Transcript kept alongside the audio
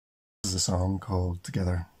is a song called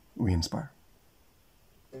Together We Inspire.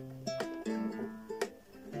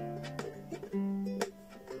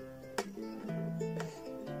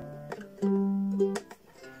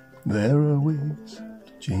 There are ways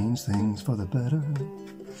to change things for the better.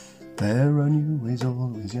 There are new ways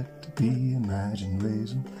always yet to be imagined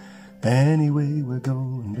ways. And anyway we're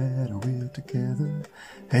going better, we're together.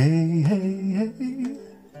 Hey, hey, hey.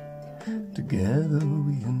 Together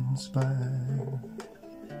we inspire.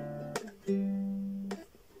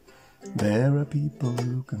 There are people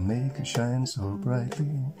who can make us shine so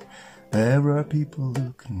brightly. There are people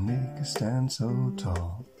who can make us stand so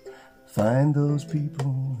tall. Find those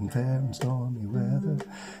people in fair and stormy weather.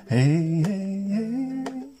 Hey, hey,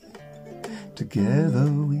 hey.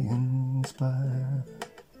 Together we inspire.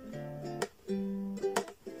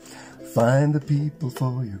 Find the people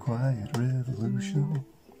for your quiet revolution.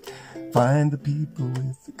 Find the people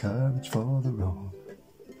with the courage for the road.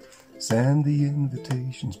 Send the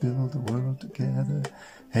invitations, build the world together.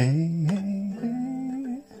 Hey, hey,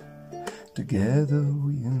 hey. Together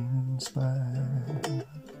we inspire.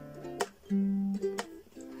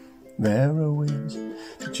 There are ways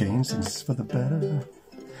to change things for the better.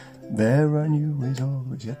 There are new ways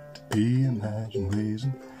always yet to be imagined ways.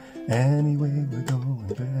 And anyway we're going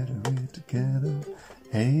better, we're together.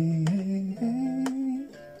 Hey, hey, hey.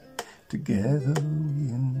 Together we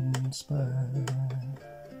inspire.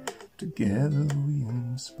 Together we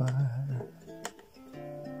inspire.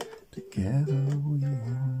 Together we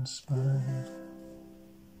inspire.